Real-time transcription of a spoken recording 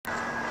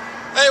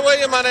Hey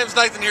William, my name is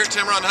Nathan here at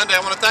Tameron Hyundai.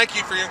 I want to thank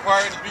you for your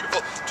inquiry in the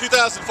beautiful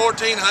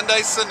 2014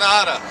 Hyundai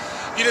Sonata.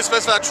 You didn't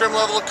specify trim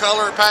level, of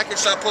color, or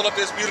package, so I pulled up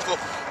this beautiful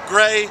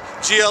gray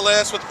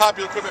GLS with the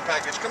popular equipment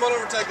package. Come on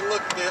over and take a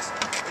look at this.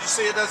 As you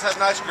see, it does have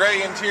nice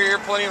gray interior,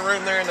 plenty of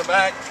room there in the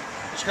back.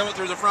 As you come up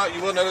through the front,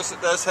 you will notice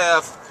it does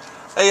have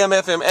AM,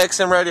 FM,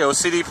 XM radio, a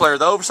CD player.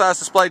 The oversized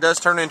display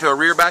does turn into a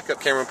rear backup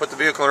camera and put the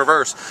vehicle in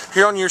reverse.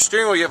 Here on your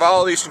steering wheel, you have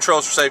all these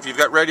controls for safety.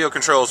 You've got radio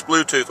controls,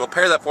 Bluetooth. We'll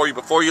pair that for you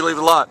before you leave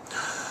the lot.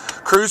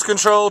 Cruise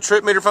control,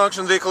 trip meter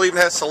function. The vehicle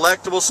even has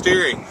selectable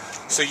steering,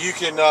 so you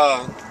can,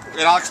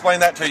 and I'll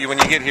explain that to you when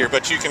you get here,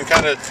 but you can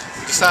kind of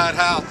decide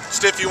how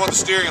stiff you want the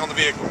steering on the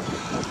vehicle.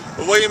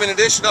 Well, William, in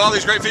addition to all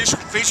these great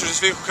features, this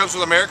vehicle comes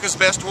with America's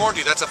best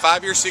warranty. That's a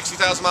 5-year,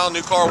 60,000-mile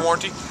new car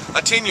warranty,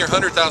 a 10-year,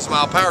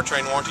 100,000-mile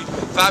powertrain warranty,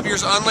 5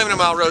 years unlimited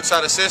mile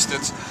roadside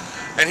assistance.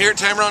 And here at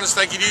Tameron, as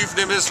thank you to you for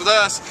doing business with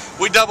us,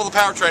 we double the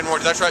powertrain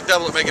warranty. That's right,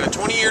 double it, making a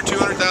 20-year,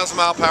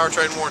 200,000-mile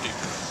powertrain warranty.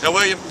 Now,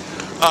 William,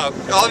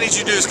 all I need you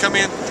to do is come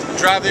in,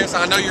 drive this.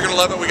 I know you're going to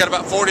love it. We got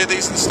about 40 of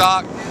these in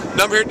stock.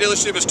 Number here at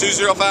dealership is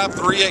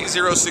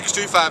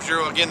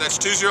 205-380-6250. Again, that's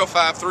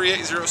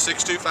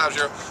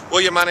 205-380-6250.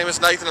 William, my name is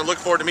Nathan. I look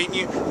forward to meeting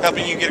you,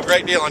 helping you get a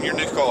great deal on your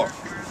new car.